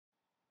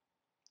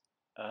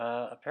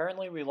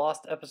Apparently we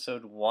lost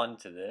episode 1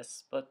 to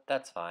this, but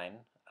that's fine.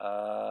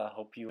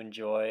 Hope you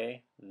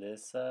enjoy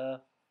this,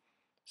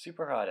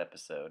 super hot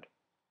episode.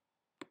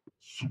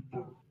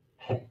 Super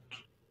hot.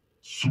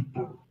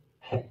 Super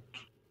hot.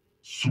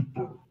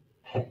 Super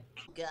hot.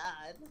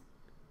 God.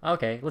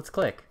 Okay, let's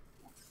click.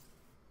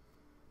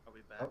 Are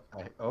we back?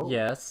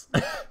 Yes.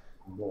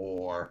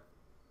 More.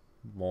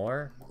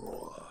 More?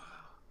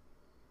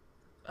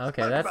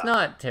 Okay, that's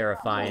not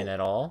terrifying at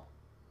all.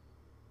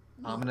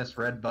 Ominous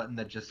red button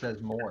that just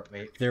says more.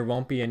 Wait. There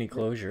won't be any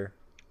closure.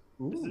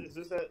 Ooh. Is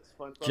this that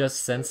SpongeBob?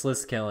 Just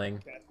senseless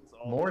killing.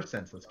 More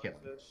senseless killing.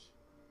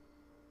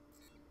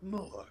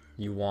 More.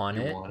 You want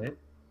You it? want it?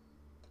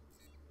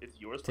 It's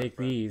yours. Take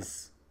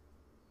these.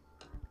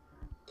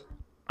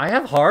 I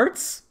have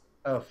hearts?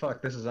 Oh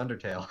fuck, this is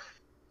Undertale.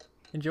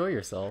 Enjoy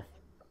yourself.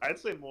 I'd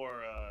say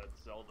more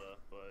Zelda,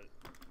 but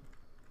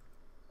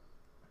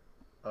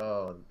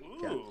Oh.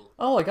 God. ooh,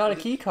 Oh, I got a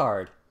key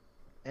card.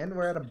 And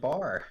we're at a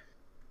bar.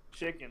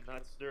 chicken,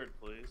 not stirred,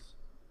 please.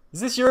 Is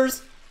this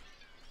yours?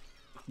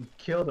 You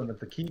killed him with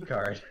the key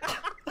card.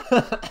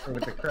 Or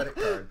with the credit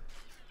card.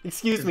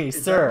 Excuse me, Is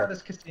that sir. how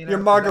this casino- Your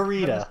is that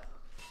margarita.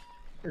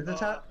 Is this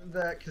how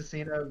the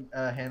casino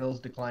handles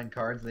declined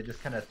cards? They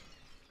just kind of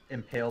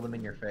impale them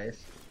in your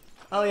face?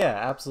 Oh yeah,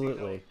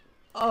 absolutely.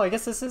 Oh, I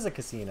guess this is a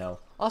casino.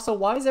 Also,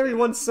 why is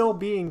everyone still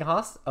being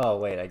Oh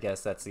wait, I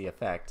guess that's the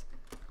effect.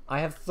 I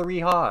have 3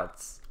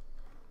 hearts.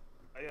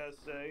 I gotta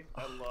say,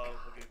 I love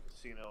a good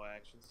casino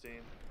action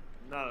scene.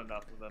 Not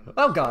enough of them. in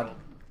Oh this god.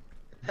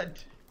 world.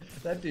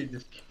 That dude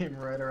just came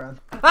right around.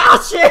 Ah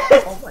shit!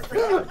 Oh my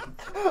god.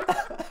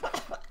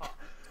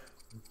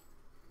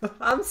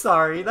 I'm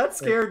sorry, that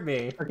scared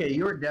me. Okay,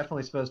 you were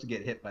definitely supposed to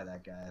get hit by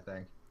that guy, I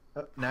think.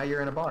 Oh, now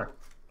you're in a bar.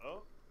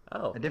 Oh,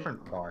 Oh, A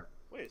different bar.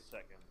 wait a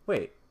second.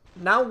 wait.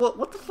 Now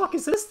what the fuck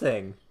is this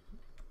thing?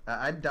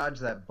 I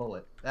dodged that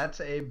bullet. That's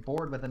a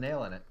board with a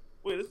nail in it.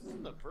 Wait, this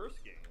isn't the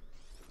first game.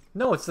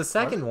 No, it's the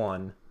second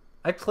one.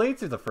 I played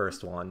through the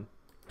first one.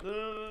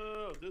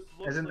 No. This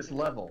looks As in like this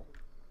level.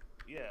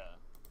 Yeah.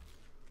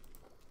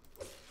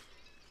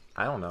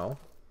 I don't know.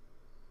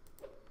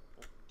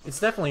 It's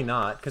definitely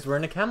not, because we're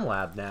in a chem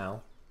lab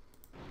now.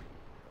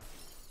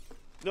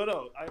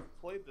 No. I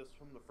played this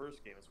from the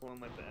first game. It's one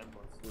of like the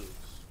endless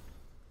loops.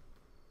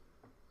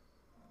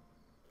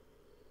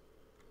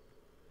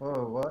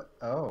 Whoa, what?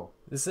 Oh.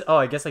 Oh,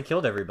 I guess I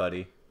killed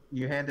everybody.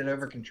 You handed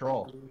over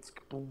control.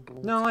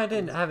 No, I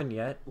haven't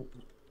yet.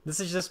 This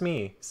is just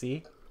me,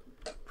 see?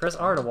 Press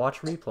R to watch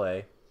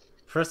replay.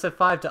 Press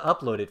F5 to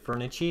upload it for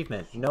an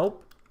achievement.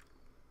 Nope.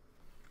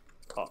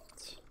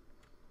 Cut.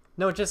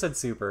 No, it just said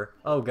super.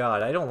 Oh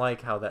god, I don't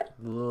like how that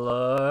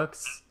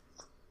looks.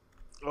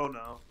 Oh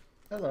no.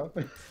 Hello.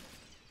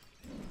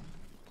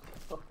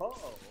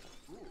 Oh.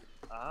 Ooh.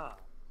 Ah.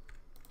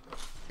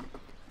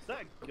 Is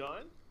that a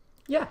gun?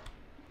 Yeah.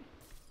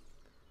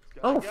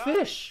 Gun Oh, guy?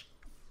 fish!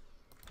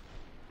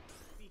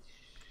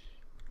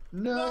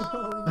 No,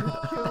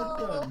 you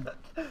killed him.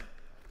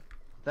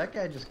 That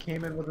guy just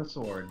came in with a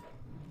sword.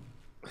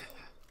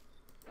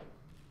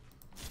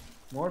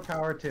 More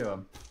power to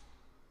him.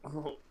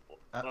 Oh.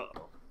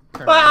 Uh-oh.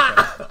 Turn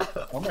Ah!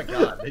 around. Oh my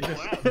god, they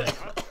just...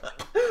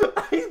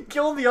 I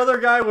killed the other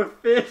guy with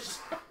fish!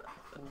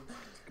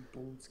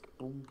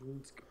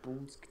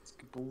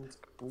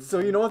 So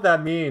you know what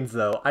that means,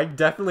 though. I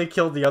definitely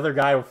killed the other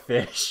guy with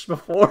fish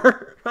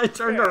before I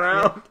turned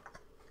around.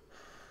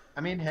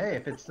 I mean, hey,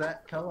 if it's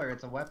that color,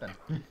 it's a weapon.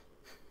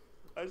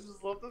 I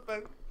just love the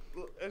fact.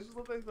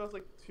 There's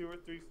like 2 or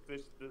 3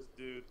 fish to this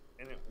dude,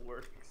 and it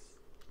works.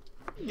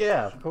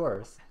 Yeah, of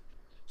course.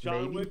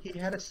 John Maybe Wick. he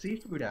had a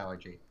seafood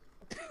allergy.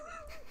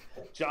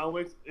 John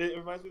Wick. It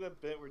reminds me of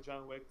that bit where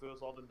John Wick throws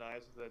all the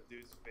knives into that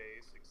dude's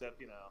face,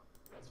 except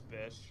it's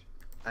fish.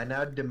 I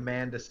now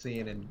demand a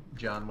scene in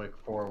John Wick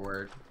 4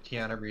 where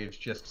Keanu Reeves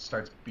just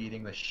starts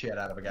beating the shit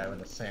out of a guy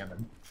with a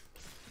salmon.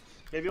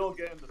 Maybe we'll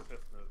get in the 5th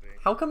movie.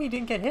 How come you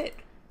didn't get hit?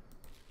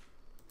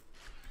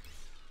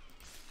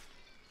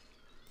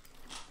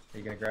 Are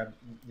you gonna grab?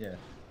 Yeah.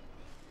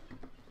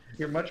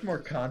 You're much more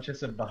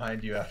conscious of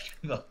behind you after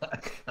the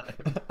last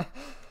time.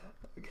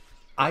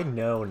 I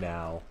know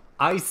now.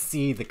 I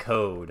see the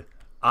code.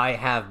 I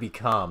have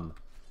become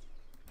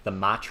the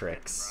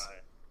Matrix. Right.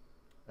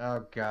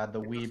 Oh god,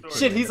 the weeb.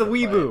 Shit, he's a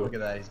weeaboo. Look at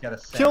that, he's got a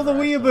Kill the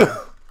samurai weeaboo!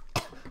 sword.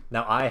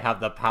 Now I have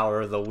the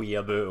power of the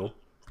weeaboo.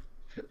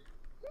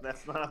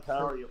 That's not a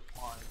power you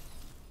apply.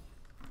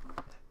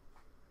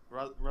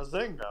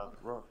 Razinga.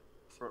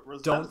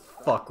 Don't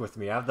fuck with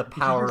me. I have the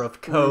power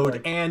of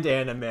code and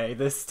anime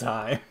this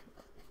time.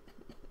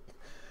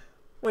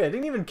 Wait, I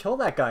didn't even kill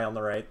that guy on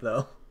the right,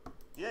 though.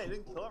 Yeah, you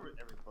didn't kill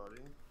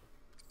everybody.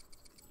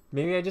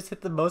 Maybe I just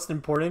hit the most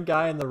important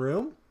guy in the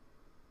room?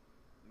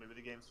 Maybe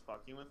the game's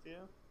fucking with you.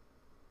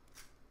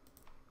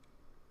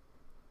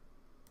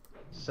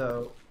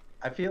 So,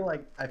 I feel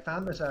like I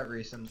found this out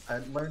recent. I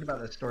learned about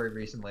this story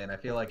recently, and I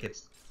feel like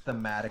it's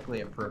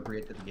thematically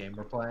appropriate to the game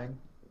we're playing.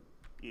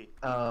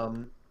 Yeah.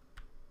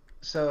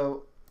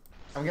 So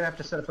I'm gonna have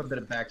to set up a bit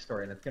of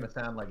backstory, and it's gonna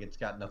sound like it's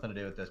got nothing to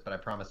do with this, but I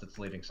promise it's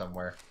leading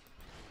somewhere.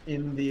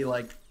 in the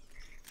I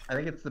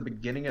think it's the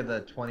beginning of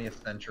the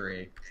 20th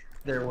century,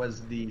 there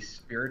was the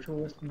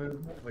spiritualist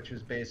movement, which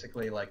is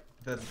basically like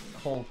the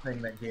whole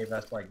thing that gave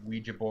us like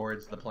Ouija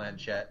boards, the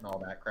planchette, and all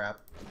that crap.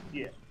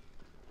 Yeah.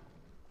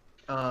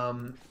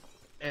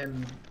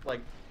 And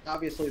like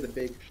obviously the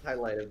big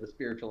highlight of the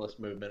spiritualist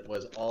movement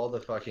was all the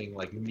fucking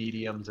like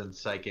mediums and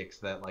psychics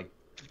that like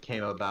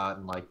came about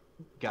and like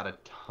got a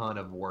ton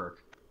of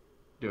work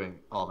doing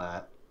all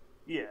that.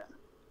 Yeah.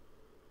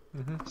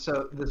 Mm-hmm.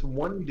 So this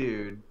one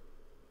dude,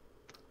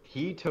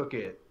 he took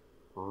it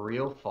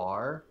real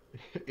far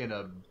in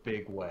a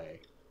big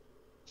way.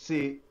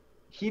 See,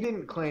 he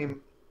didn't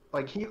claim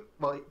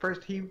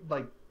first he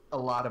like a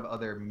lot of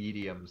other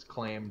mediums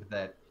claimed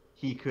that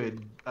he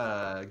could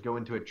go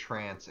into a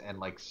trance and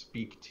like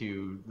speak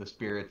to the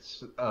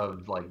spirits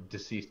of like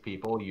deceased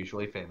people,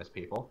 usually famous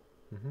people.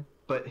 Mm-hmm.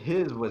 But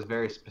his was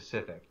very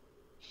specific.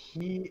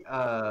 He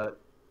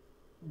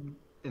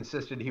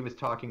insisted he was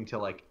talking to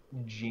like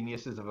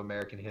geniuses of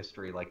American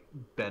history, like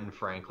Ben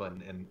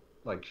Franklin and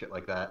like shit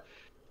like that.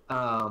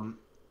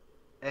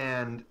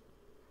 And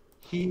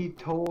he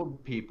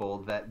told people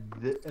that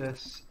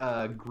this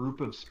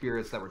group of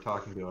spirits that were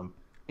talking to him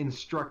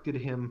instructed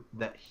him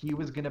that he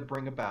was going to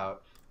bring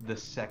about the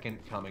second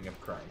coming of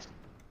Christ.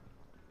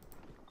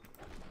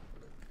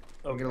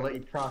 I'm going to let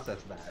you process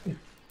that.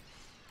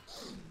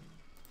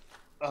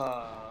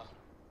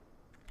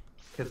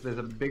 Because there's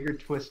a bigger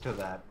twist to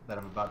that I'm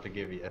about to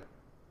give you.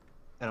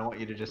 And I want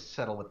you to just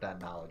settle with that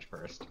knowledge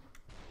first.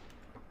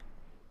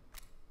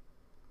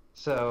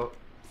 So,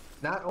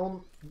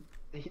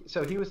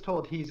 he was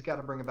told he's got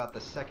to bring about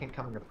the second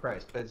coming of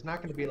Christ, but it's not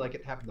going to be like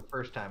it happened the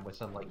first time with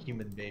some like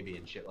human baby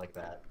and shit like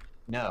that.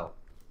 No,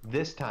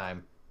 this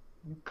time,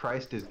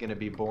 Christ is going to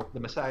be born. The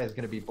Messiah is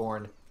going to be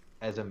born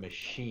as a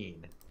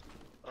machine.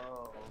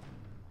 Oh.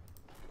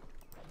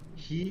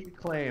 He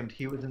claimed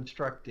he was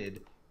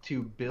instructed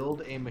to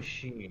build a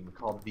machine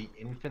called the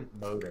infant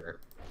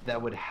motor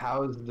that would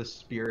house the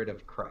spirit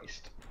of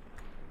Christ.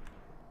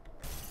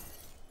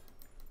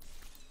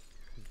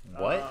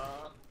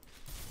 What?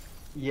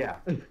 Yeah.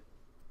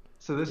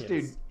 So this Yes.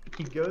 dude,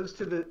 he goes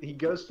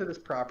to this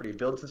property,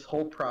 builds this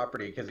whole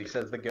property because he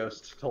says the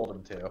ghosts told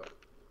him to,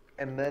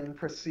 and then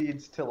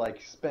proceeds to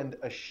like spend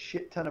a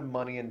shit ton of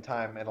money and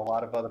time and a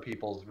lot of other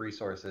people's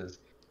resources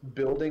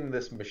building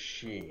this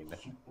machine.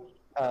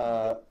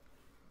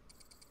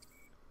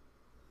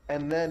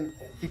 And then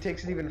he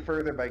takes it even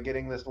further by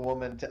getting this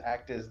woman to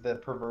act as the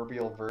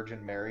proverbial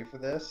Virgin Mary for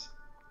this.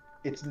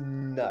 It's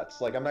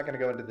nuts. Like, I'm not going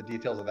to go into the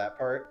details of that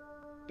part.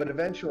 But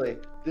eventually,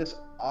 this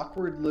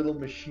awkward little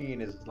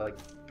machine is, like,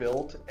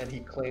 built, and he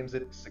claims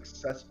it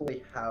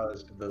successfully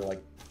housed the,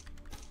 like...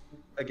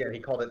 Again, he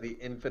called it the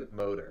infant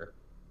motor.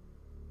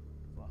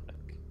 Fuck.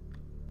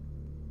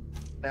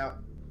 Now,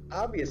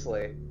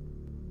 obviously,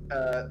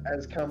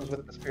 as comes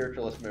with the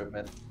spiritualist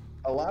movement,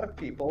 a lot of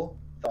people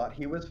thought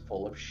he was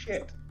full of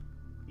shit.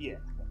 Yeah.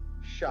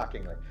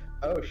 Shockingly.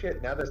 Oh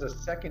shit, now there's a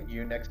second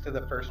you next to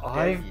the first dead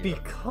I've you.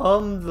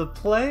 become the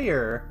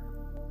player.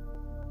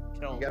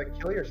 Kill You gotta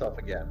kill yourself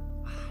again.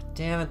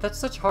 Damn it, that's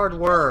such hard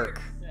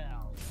work.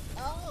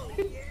 Oh,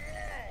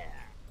 yeah!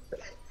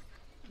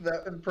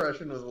 That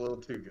impression was a little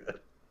too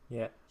good.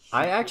 Yeah.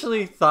 I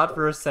actually thought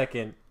for a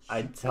second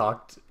I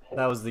talked.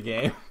 That was the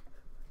game.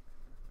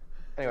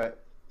 Anyway,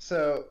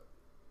 so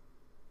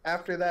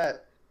after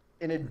that,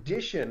 in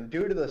addition,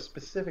 due to the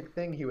specific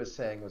thing he was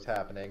saying was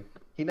happening,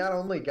 he not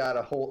only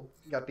got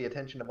the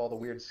attention of all the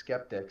weird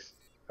skeptics.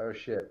 Oh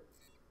shit.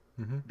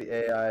 Mm-hmm.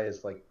 The AI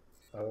is like,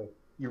 oh,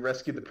 you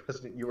rescued the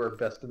president, you were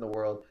best in the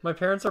world. My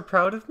parents are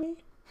proud of me?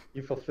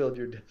 You fulfilled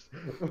your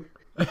destiny.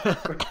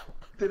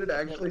 Did it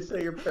actually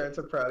say your parents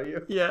are proud of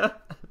you? Yeah.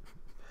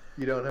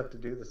 You don't have to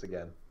do this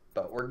again.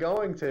 But we're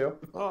going to.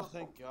 Oh,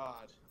 thank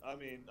God. I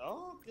mean,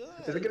 oh, good.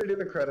 Is it going to do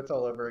the credits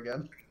all over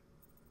again?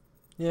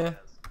 Yeah.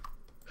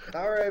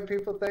 Alright,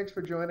 people, thanks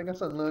for joining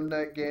us on Lone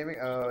Night Gaming.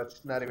 Oh,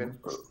 it's not even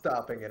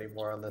stopping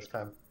anymore on this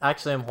time.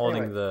 Actually, I'm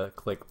holding Anyway. the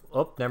click.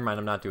 Oh, never mind.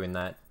 I'm not doing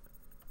that.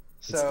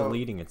 It's So,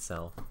 deleting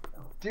itself.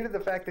 due to the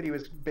fact that he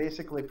was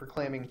basically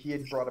proclaiming he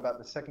had brought about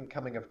the second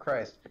coming of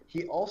Christ,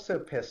 he also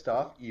pissed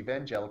off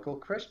evangelical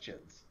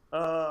Christians.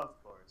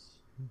 Of course.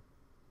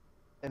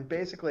 And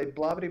basically,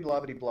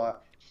 blah-bitty-blah-bitty-blah,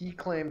 he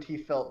claimed he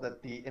felt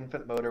that the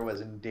infant motor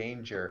was in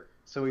danger,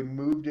 so he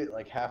moved it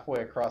like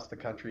halfway across the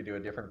country to a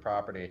different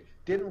property.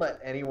 Didn't let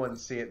anyone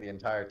see it the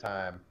entire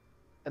time.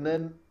 And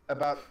then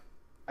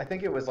I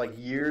think it was like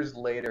years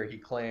later, he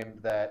claimed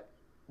that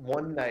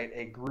one night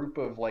a group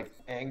of like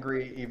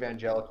angry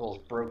evangelicals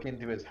broke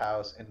into his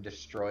house and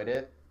destroyed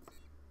it.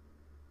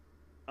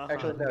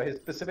 Actually, no, his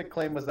specific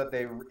claim was that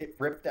it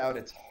ripped out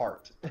its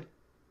heart.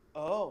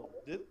 Oh,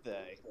 did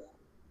they?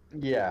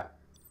 Yeah.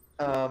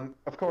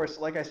 Of course,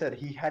 like I said,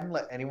 he hadn't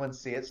let anyone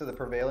see it, so the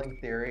prevailing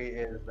theory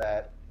is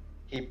that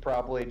he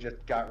probably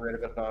just got rid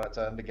of it on its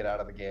own to get out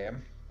of the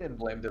game and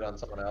blamed it on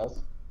someone else.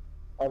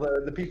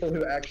 Although the people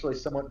who actually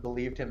somewhat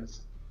believed him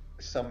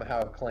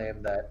somehow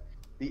claimed that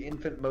the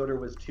infant motor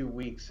was too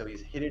weak, so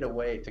he's hid it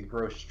away to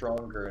grow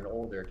stronger and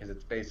older because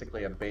it's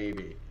basically a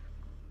baby.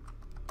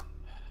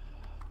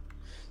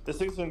 This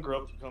thing's gonna grow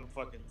up to become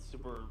fucking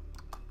super,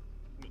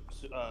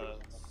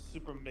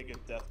 super mega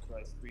Death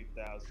Christ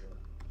 3000.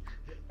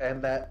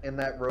 And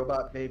that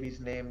robot baby's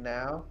name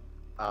now,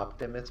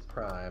 Optimus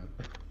Prime.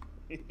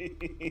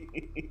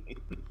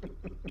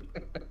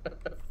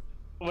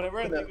 Whenever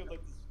I think of like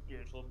the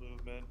spiritual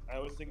movement, I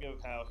always think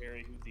of how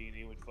Harry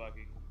Houdini would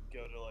fucking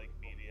go to like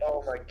mediums.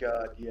 Oh my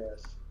god,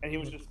 yes. And he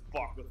would just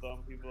fuck with them.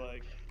 He'd be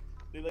like,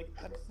 they're like,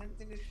 I'm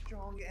sensing a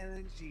strong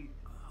energy.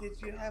 Did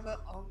you have an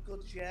Uncle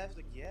Jeff?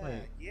 Like, yeah,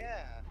 Wait.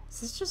 yeah. Is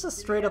this just a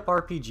straight up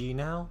RPG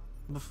now?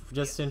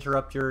 Just to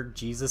interrupt your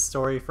Jesus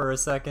story for a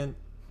second.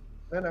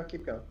 No,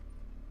 keep going.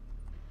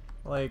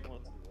 Like,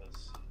 Let's do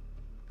this.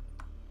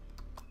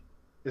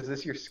 Is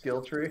this your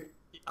skill tree?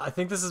 I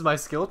think this is my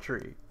skill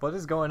tree. What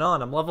is going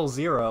on? I'm level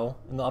 0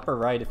 in the upper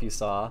right if you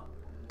saw.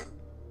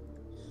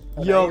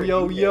 Oh, Yo, now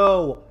yo, you're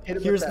yo! Hit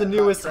him Here's with the that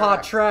newest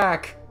hot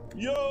track!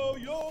 Yo,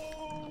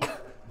 yo!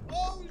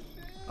 Oh,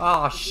 shit!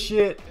 Ah,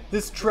 shit!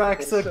 This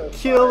track's It's a so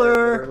killer!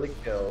 fire, literally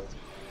kills.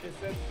 It's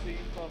that scene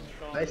from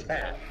Shaun Nice of the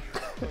hat.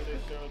 Dead where they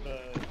show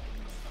the...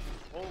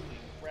 Holy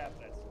crap,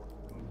 that's...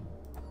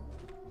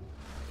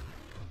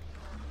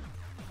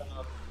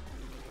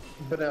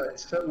 But no,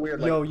 it's so weird.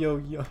 Like,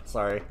 Yo.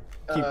 Sorry.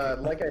 Keep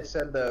like I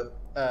said, though,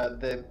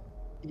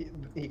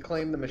 he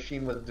claimed the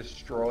machine was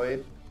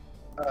destroyed.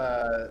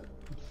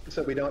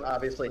 So we don't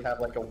obviously have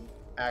like a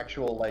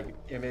actual like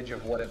image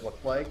of what it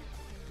looked like,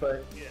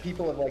 but Yeah.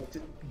 people have like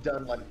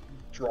done like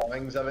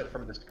drawings of it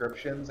from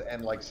descriptions,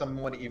 and like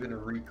someone even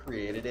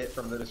recreated it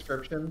from the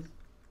descriptions.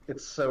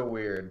 It's so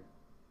weird.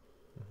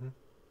 Mhm.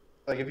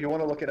 Like if you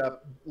want to look it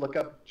up, look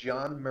up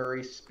John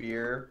Murray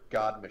Spear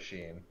God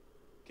Machine.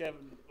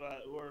 Kevin,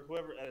 or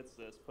whoever edits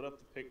this, put up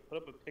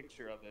a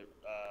picture of it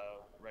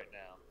right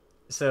now.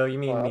 So you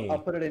mean Well, me? I'll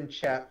put it in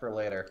chat for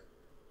later.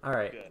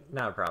 Alright, Good.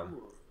 not a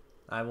problem.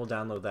 I will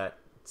download that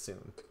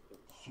soon.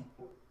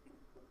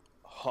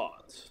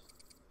 Hot.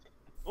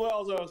 Well,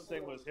 all I was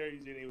saying was Harry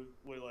Houdini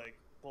would like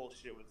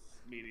bullshit with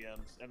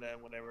mediums, and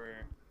then whenever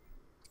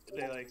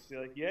they like say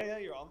like, yeah,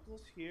 your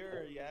uncle's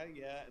here, yeah,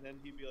 and then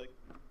he'd be like,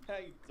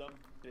 hey, you dumb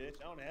bitch,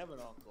 I don't have an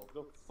uncle.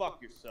 Go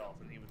fuck yourself,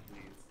 and he would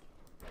leave.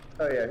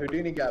 Oh yeah,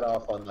 Houdini got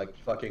off on like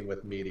fucking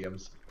with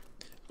mediums.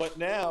 But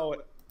now,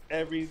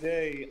 every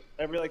day,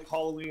 every like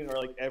Halloween or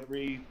like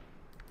every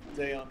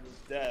day on his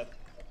death,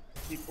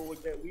 people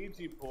would get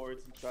Ouija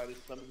boards and try to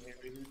summon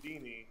Harry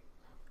Houdini.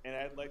 And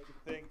I'd like to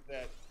think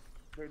that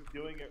they're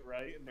doing it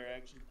right and they're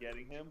actually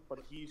getting him, but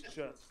he's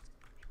just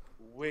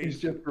way He's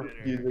too just bitter.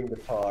 refusing to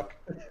talk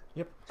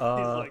Yep. He's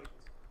like,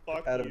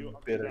 fuck out you, of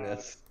I'm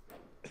bitterness.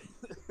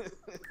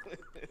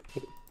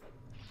 not.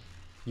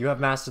 You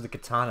have mastered the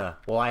katana,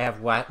 while I have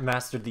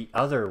mastered the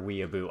other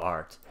weeaboo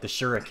art, the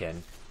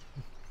shuriken.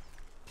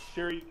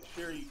 Sure you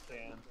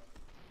can.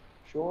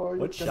 Sure.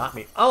 What shot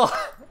me? Oh,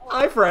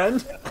 hi,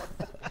 friend.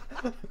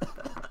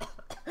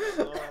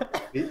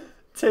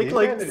 Take These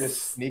like guys are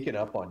just sneaking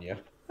up on you.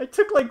 I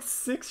took like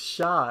 6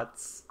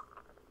 shots.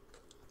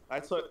 I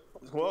took.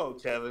 Whoa,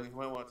 Kevin, you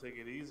might want to take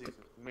it easy.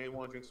 You may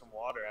want to drink some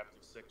water after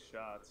 6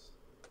 shots.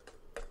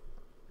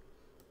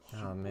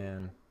 Oh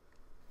man,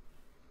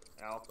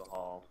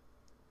 Alcohol.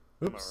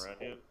 oops. Am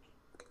I right?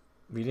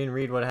 We didn't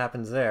read what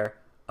happens there.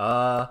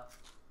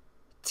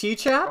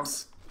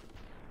 T-chaps?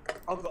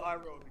 Uncle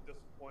Iroh would be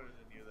disappointed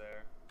in you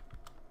there.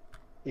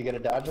 You gonna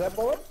dodge that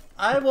bullet?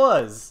 I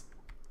was.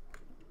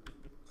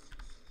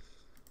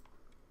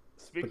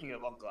 Speaking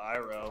of Uncle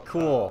Iroh,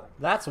 Cool.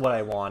 That's what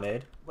I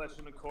wanted.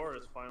 Legend of Korra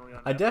is finally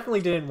on. I Netflix.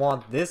 definitely didn't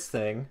want this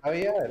thing. Oh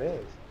yeah, it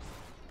is.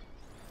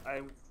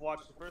 I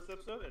watched the first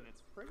episode and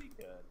it's pretty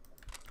good.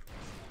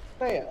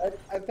 Oh, yeah,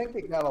 I think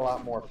it got a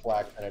lot more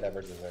flack than it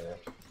ever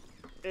deserved.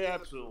 It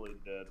absolutely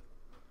did.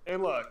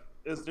 And look,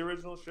 is the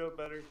original show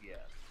better? Yeah.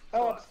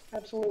 Oh,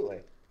 absolutely.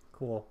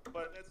 Cool.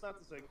 But it's not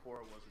to say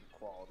Korra wasn't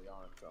quality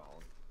on its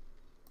own.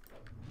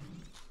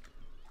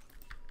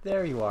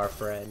 There you are,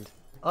 friend.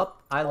 Up,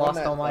 I On lost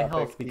that all my topic,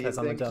 health do you because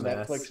I'm a think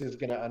dumbass. Netflix is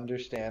gonna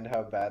understand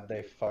how bad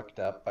they fucked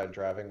up by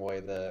driving away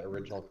the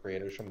original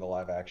creators from the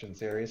live-action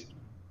series?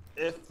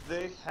 If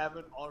they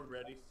haven't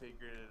already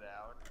figured it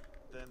out,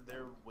 then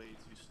they're way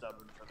too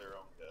stubborn for their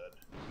own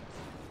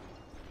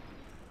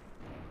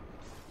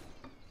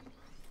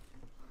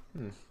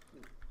good.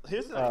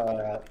 Here's an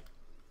idea.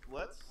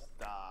 Let's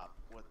stop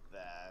with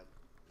that.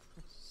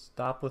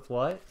 Stop with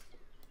what?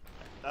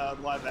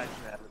 Live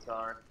action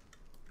Avatar.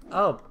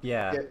 Oh,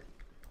 yeah. Yeah.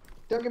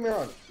 Don't get me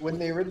wrong. When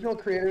the original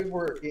creators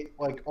were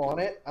like on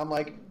it, I'm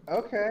like,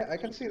 okay, I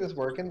can see this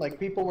working. Like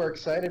people were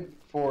excited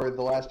for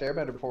The Last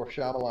Airbender before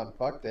Shyamalan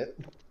fucked it.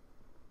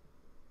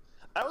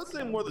 I would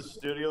say more the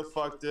studio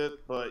fucked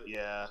it, but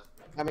yeah.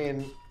 I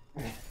mean,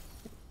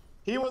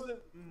 He wasn't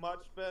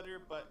much better,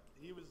 but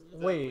he was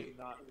definitely Wait.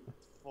 not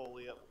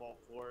fully at fault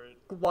for it.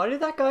 Why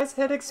did that guy's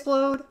head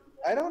explode?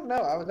 I don't know.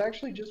 I was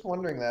actually just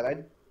wondering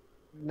that.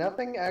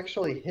 Nothing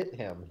actually hit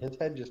him. His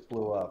head just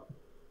blew up.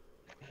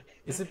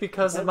 Is it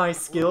because of my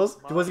skills?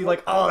 Was he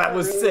like, oh, that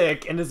was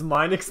sick, and his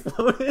mind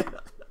exploded?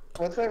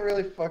 What's that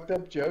really fucked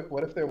up joke?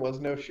 What if there was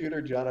no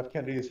shooter? John F.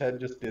 Kennedy's head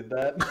just did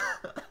that.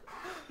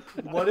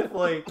 What if,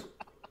 like,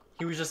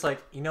 He was just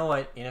like, you know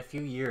what? In a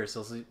few years,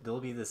 there'll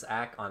be this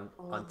act on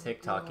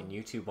TikTok, and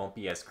YouTube won't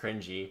be as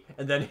cringy.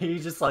 And then he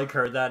just like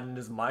heard that, and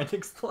his mind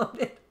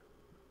exploded.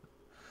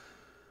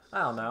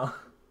 I don't know.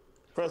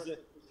 President.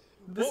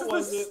 This What is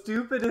was the it?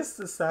 stupidest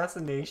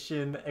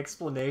assassination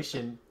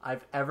explanation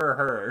I've ever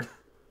heard.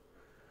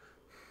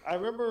 I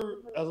remember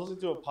I was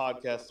listening to a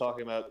podcast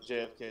talking about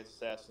JFK's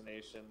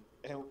assassination,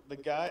 and the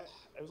guy,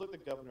 it was like the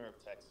governor of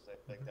Texas, I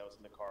think, that was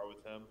in the car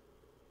with him.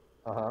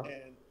 Uh-huh.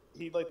 And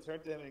he like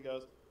turned to him and he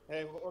goes,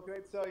 "Hey, what can I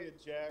tell you,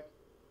 Jack?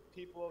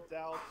 People of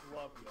Dallas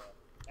love you."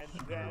 And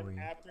then Really?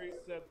 after he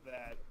said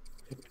that,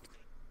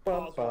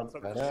 Bum, Oswald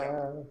bum, took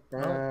the shot.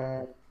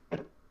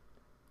 ba-da.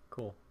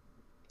 Cool.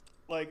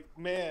 Like,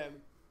 man,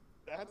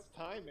 that's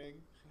timing.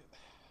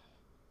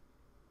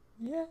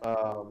 Yeah.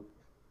 Um,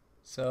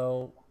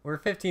 So we're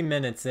 15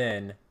 minutes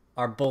in.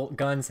 Our bolt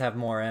guns have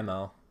more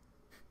ammo.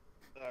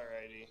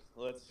 Alrighty,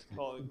 let's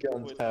call it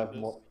guns quits have on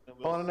this, more. and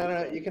we'll Oh, no, see no,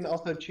 what you can happens.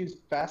 also choose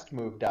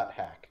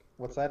fastmove.hack.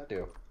 What's that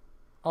do?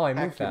 Oh, I move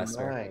Hack your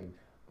faster. mind.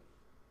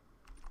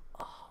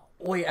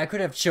 Wait, I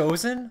could have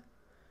chosen?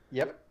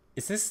 Yep.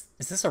 Is this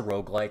a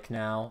roguelike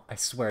now? I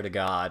swear to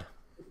God.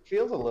 It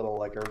feels a little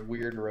like a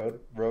weird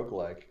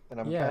roguelike, and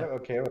I'm Yeah. kind of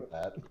okay with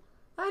that.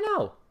 I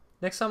know.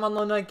 Next time on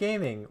Lone Night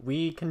Gaming,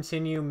 we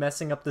continue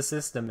messing up the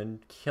system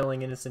and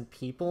killing innocent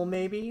people,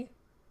 maybe?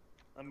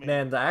 I mean,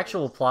 Man, the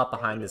actual it's plot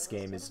part behind of this it.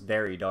 game is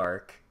very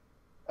dark.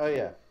 Oh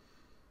yeah,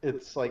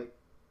 it's like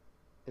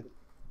it,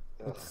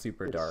 It's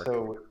super it's dark.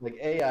 So like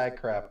AI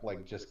crap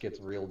like just gets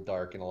real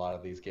dark in a lot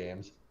of these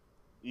games.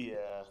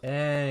 Yeah.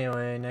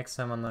 Anyway, next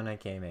time on Lone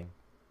Night Gaming.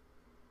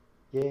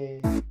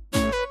 Yay.